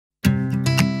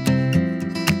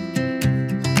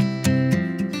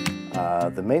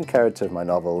The main character of my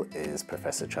novel is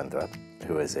Professor Chandra,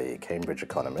 who is a Cambridge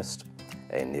economist,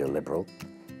 a neoliberal.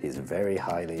 He's very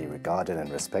highly regarded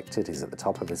and respected. He's at the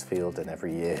top of his field, and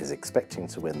every year he's expecting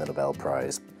to win the Nobel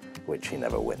Prize, which he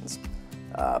never wins.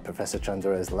 Professor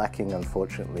Chandra is lacking,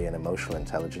 unfortunately, in emotional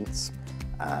intelligence,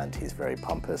 and he's very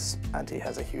pompous, and he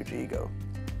has a huge ego.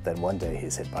 Then one day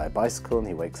he's hit by a bicycle and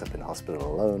he wakes up in hospital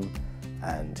alone,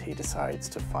 and he decides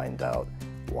to find out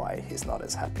why he's not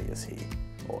as happy as he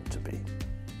ought to be.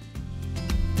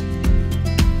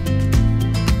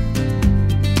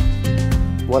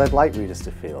 What I'd like readers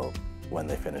to feel when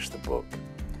they finish the book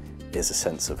is a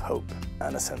sense of hope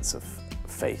and a sense of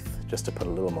faith, just to put a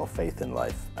little more faith in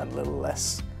life and a little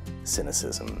less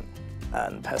cynicism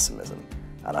and pessimism.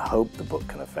 And I hope the book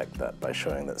can affect that by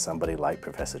showing that somebody like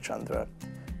Professor Chandra,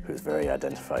 who's very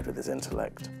identified with his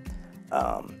intellect,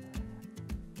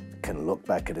 can look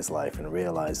back at his life and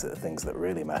realize that the things that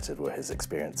really mattered were his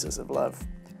experiences of love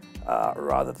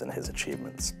rather than his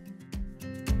achievements.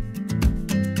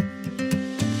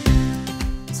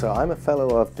 So I'm a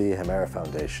fellow of the Hemera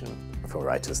Foundation for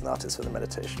Writers and Artists for the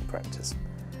Meditation Practice.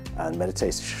 And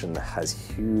meditation has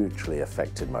hugely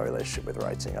affected my relationship with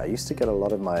writing. I used to get a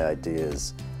lot of my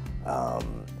ideas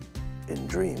in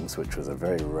dreams, which was a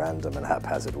very random and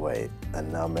haphazard way.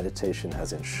 And now meditation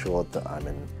has ensured that I'm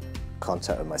in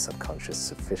contact with my subconscious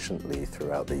sufficiently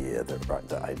throughout the year that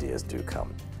the ideas do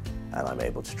come. And I'm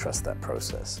able to trust that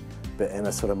process. But in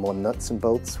a sort of more nuts and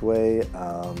bolts way,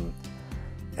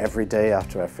 every day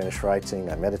after I finish writing,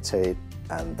 I meditate,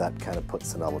 and that kind of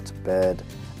puts the novel to bed,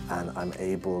 and I'm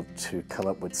able to come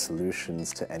up with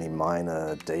solutions to any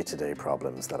minor day-to-day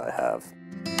problems that I have.